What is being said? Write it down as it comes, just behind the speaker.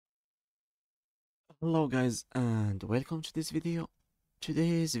Hello guys and welcome to this video.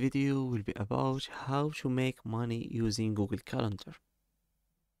 Today's video will be about how to make money using Google Calendar.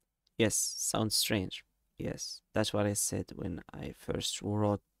 Yes, sounds strange. Yes, that's what I said when I first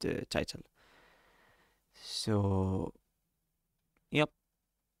wrote the title. So, yep,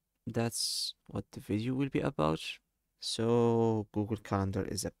 that's what the video will be about. So, Google Calendar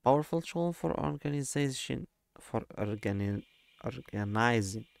is a powerful tool for organizing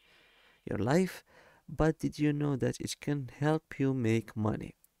your life, but did you know that it can help you make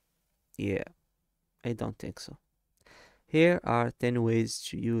money? Yeah, I don't think so. Here are 10 ways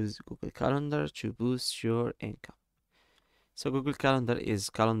to use Google Calendar to boost your income. So Google Calendar is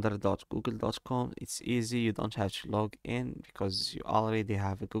calendar.google.com. It's easy, you don't have to log in because you already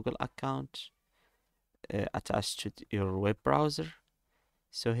have a Google account attached to your web browser.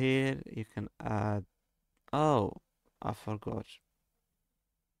 So here you can add, oh, I forgot.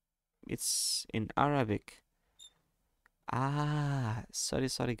 It's in Arabic.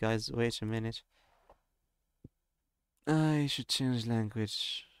 Sorry guys, wait a minute. I should change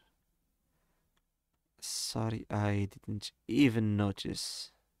language. Sorry, I didn't even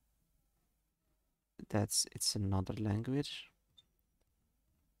notice that it's another language.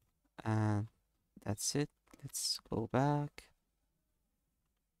 And that's it. Let's go back.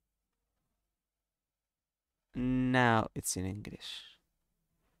 Now it's in English.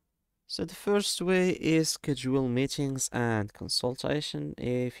 So the first way is schedule meetings and consultation.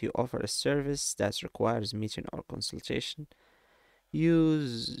 If you offer a service that requires meeting or consultation,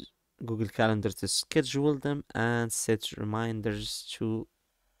 use Google Calendar to schedule them and set reminders to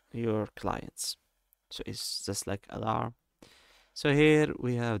your clients. So it's just like alarm. So here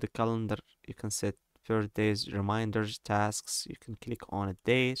we have the calendar. You can set birthdays, reminders, tasks. You can click on a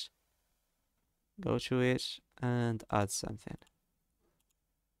date, go to it, and add something.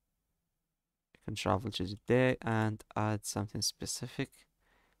 You can travel to the day and add something specific,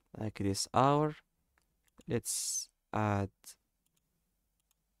 like this hour. Let's add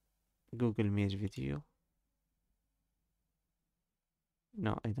Google Meet video.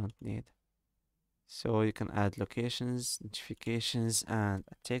 No, I don't need. So you can add locations, notifications, and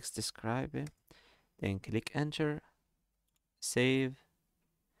a text describing. Then click enter, save,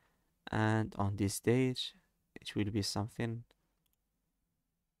 and on this date, it will be something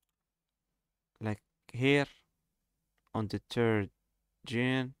like here on the 3rd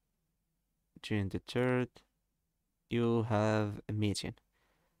June, June the 3rd, you have a meeting.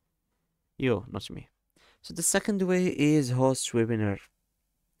 You, not me. So the second way is host webinar.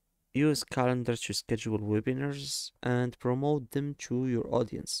 Use calendar to schedule webinars and promote them to your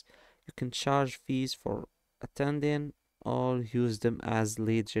audience. You can charge fees for attending or use them as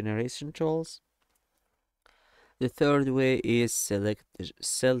lead generation tools. The third way is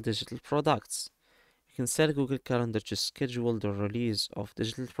sell digital products. You can sell Google Calendar to schedule the release of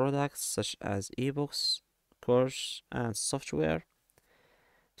digital products such as ebooks, course, and software.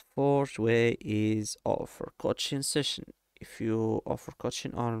 The fourth way is offer coaching session. If you offer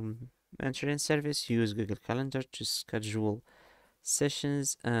coaching or mentoring service, use Google Calendar to schedule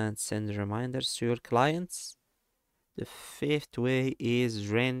sessions and send reminders to your clients. The fifth way is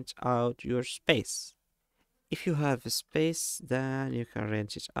rent out your space. If you have a space, then you can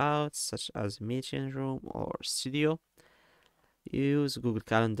rent it out, such as meeting room or studio. Use Google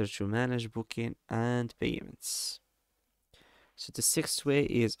Calendar to manage booking and payments. So the sixth way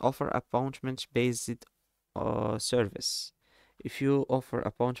is offer appointment-based service. If you offer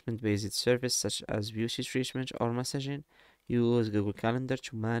appointment-based service such as beauty treatment or massaging, use Google Calendar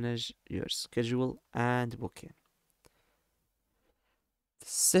to manage your schedule and booking. The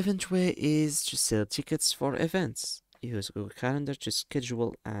seventh way is to sell tickets for events. Use Google Calendar to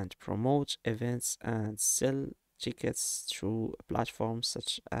schedule and promote events and sell tickets through platforms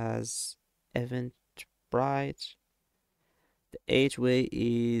such as Eventbrite. The eighth way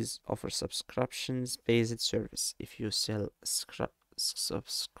is offer subscriptions based service. If you sell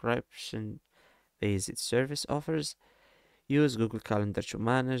subscription based service offers, use Google Calendar to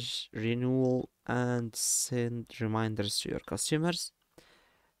manage renewal and send reminders to your customers.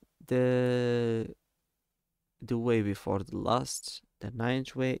 The way before the last, the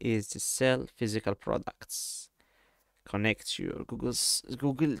ninth way is to sell physical products. Connect your Google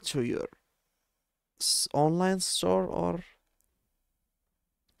to your online store or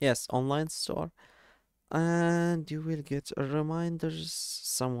yes, online store, and you will get a reminders.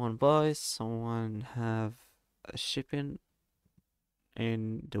 Someone buys, someone have a shipping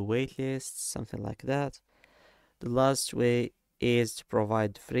in the wait list, something like that. The last way is to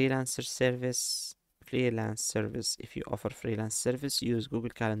provide freelancer service. freelance service. If you offer freelance service, use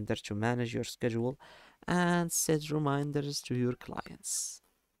Google Calendar to manage your schedule and set reminders to your clients.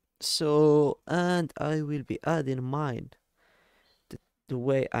 So, and I will be adding mine, the, the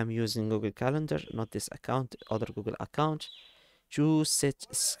way I'm using Google Calendar, not this account, other Google account, to set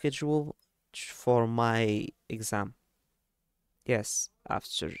a schedule for my exam. Yes,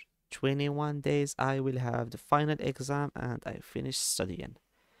 after 21 days, I will have the final exam and I finish studying.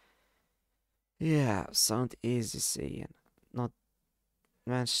 Yeah, sound easy saying. Not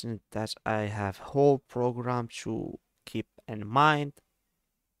mention that I have whole program to keep in mind.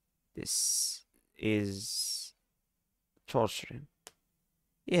 This is torturing.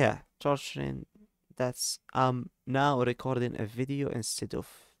 Yeah, torturing. That's now recording a video instead of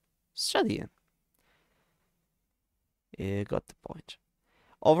studying. You got the point.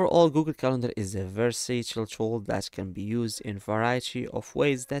 Overall, Google Calendar is a versatile tool that can be used in a variety of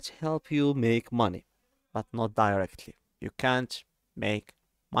ways that help you make money, but not directly. You can't make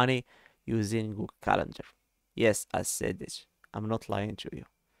money using Google Calendar. Yes, I said it. I'm not lying to you.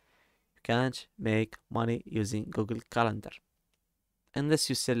 You can't make money using Google Calendar unless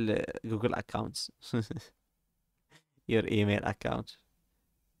you sell Google accounts, your email account.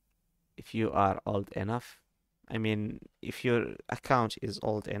 If you are old enough, I mean, if your account is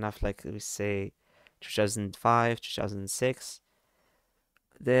old enough, like we say 2005, 2006,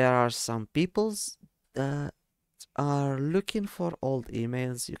 there are some peoples that are looking for old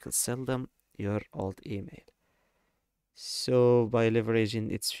emails. You can sell them your old email. So by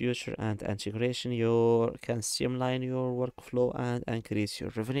leveraging its future and integration, you can streamline your workflow and increase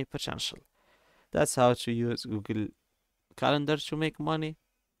your revenue potential. That's how to use Google Calendar to make money.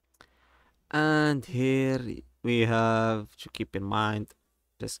 And here we have to keep in mind,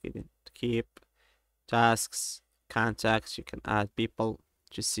 just kidding, to keep tasks, contacts. You can add people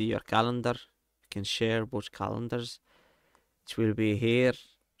to see your calendar. You can share both calendars. It will be here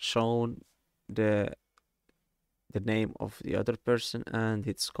shown the name of the other person and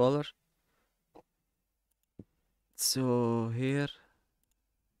its color. So here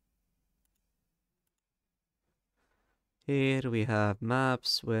we have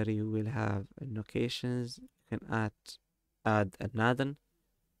maps where you will have locations. You can add an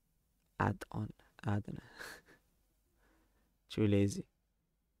add on. Too lazy.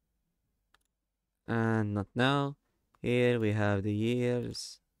 And not now. Here we have the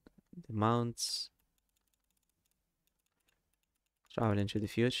years, the months, travel into the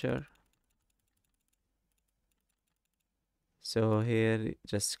future. So here,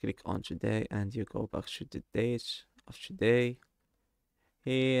 just click on today and you go back to the date of today.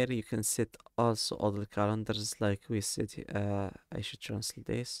 Here you can set also other calendars like we said. I should translate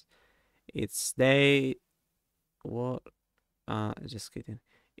this. It's day, what? Just kidding.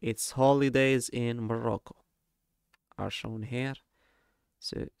 It's holidays in Morocco are shown here.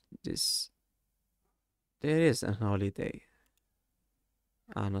 So this, there is a holiday.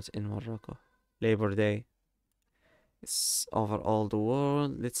 Not in Morocco. Labor Day. It's over all the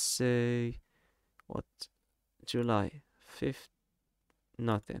world. Let's say, what? July 5th?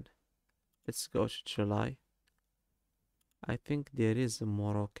 Nothing. Let's go to July. I think there is a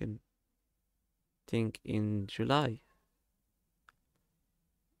Moroccan thing in July.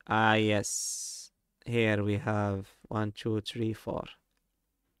 Ah, yes. Here we have 1, 2, 3, 4.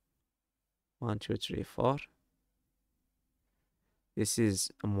 1, 2, 3, 4. This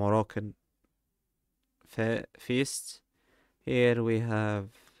is a Moroccan feast. Here we have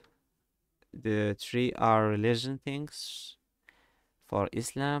the 3 religion things. For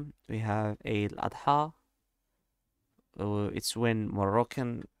Islam, we have Eid al-Adha. It's when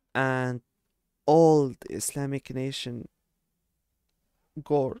Moroccan and all the Islamic nation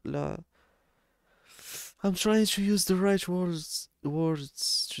go. I'm trying to use the right words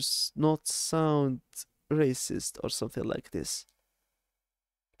just not sound racist or something like this.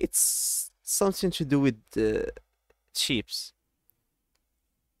 It's something to do with the sheeps.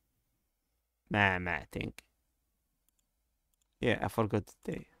 I think. Yeah, I forgot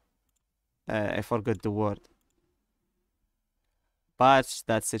the day. I forgot the word. But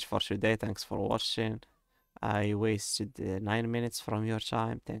that's it for today. Thanks for watching. I wasted 9 minutes from your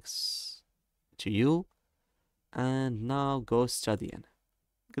time. Thanks to you. And now go studying.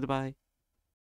 Goodbye.